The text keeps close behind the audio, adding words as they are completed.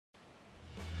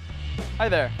Hi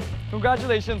there.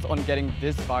 Congratulations on getting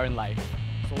this far in life.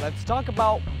 So let's talk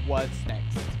about what's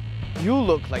next. You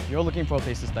look like you're looking for a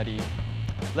place to study.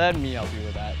 Let me help you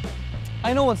with that.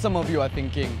 I know what some of you are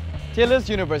thinking. Taylor's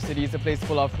University is a place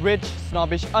full of rich,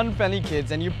 snobbish, unfriendly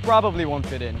kids and you probably won't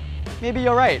fit in. Maybe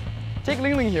you're right. Take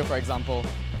Ling Ling here for example.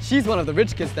 She's one of the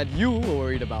rich kids that you were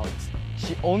worried about.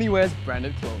 She only wears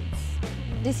branded clothes.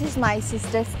 This is my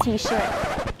sister's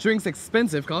t-shirt. Drinks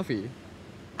expensive coffee.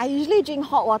 I usually drink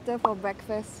hot water for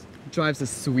breakfast. Drives a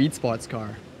sweet sports car.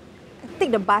 I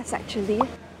take the bus actually.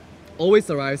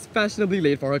 Always arrives fashionably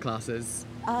late for her classes.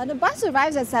 The bus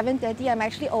arrives at 7:30. I'm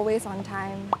actually always on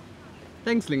time.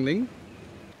 Thanks, Ling Ling.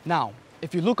 Now,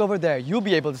 if you look over there, you'll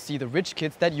be able to see the rich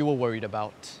kids that you were worried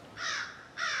about.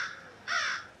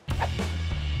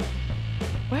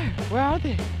 Where are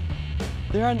they?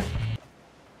 They are...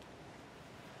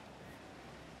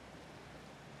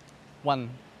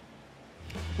 One.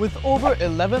 With over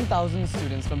 11,000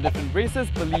 students from different races,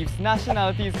 beliefs,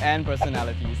 nationalities and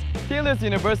personalities, Taylor's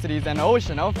University is an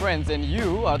ocean of friends and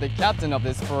you are the captain of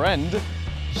this friend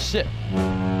ship.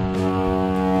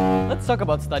 Let's talk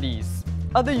about studies.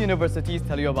 Other universities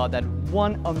tell you about that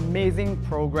one amazing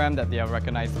program that they are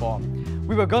recognized for.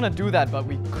 We were gonna do that, but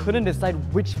we couldn't decide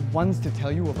which ones to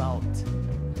tell you about.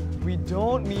 We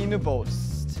don't mean to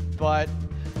boast, but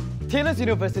Taylor's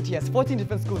University has 14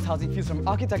 different schools housing fields from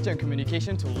architecture and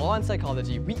communication to law and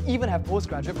psychology. We even have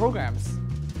postgraduate programs.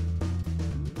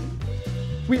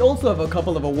 We also have a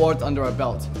couple of awards under our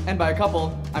belt. And by a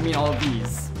couple, I mean all of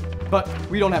these. But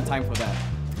we don't have time for that.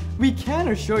 We can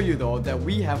assure you though that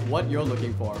we have what you're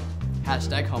looking for.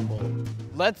 #humble.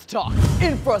 Let's talk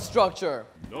infrastructure.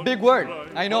 Big word,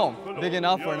 I know. Big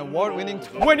enough for an award-winning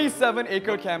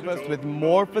 27-acre campus with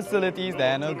more facilities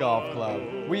than a golf club.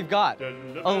 We've got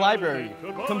a library,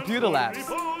 computer labs,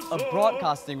 a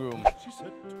broadcasting room,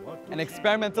 an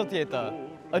experimental theatre,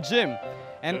 a gym,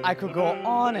 and I could go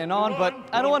on, but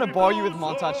I don't want to bore you with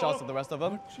montage shots of the rest of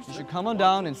them. You should come on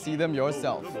down and see them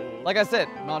yourself. Like I said,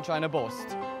 not trying to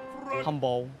boast.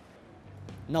 Humble.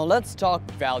 Now let's talk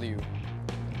value.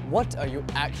 What are you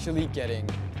actually getting?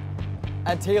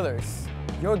 At Taylor's,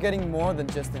 you're getting more than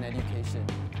just an education.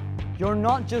 You're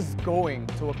not just going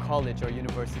to a college or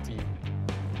university.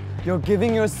 You're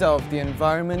giving yourself the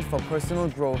environment for personal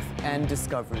growth and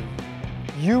discovery.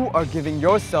 You are giving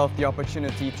yourself the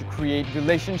opportunity to create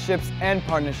relationships and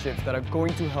partnerships that are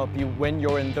going to help you when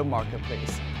you're in the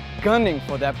marketplace, gunning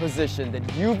for that position that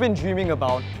you've been dreaming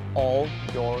about all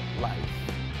your life.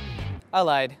 I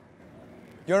lied.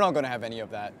 You're not going to have any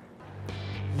of that.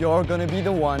 You're gonna be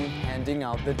the one handing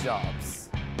out the jobs.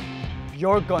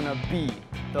 You're gonna be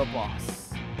the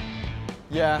boss.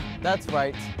 Yeah, that's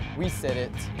right. We said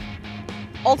it.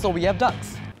 Also, we have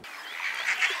ducks.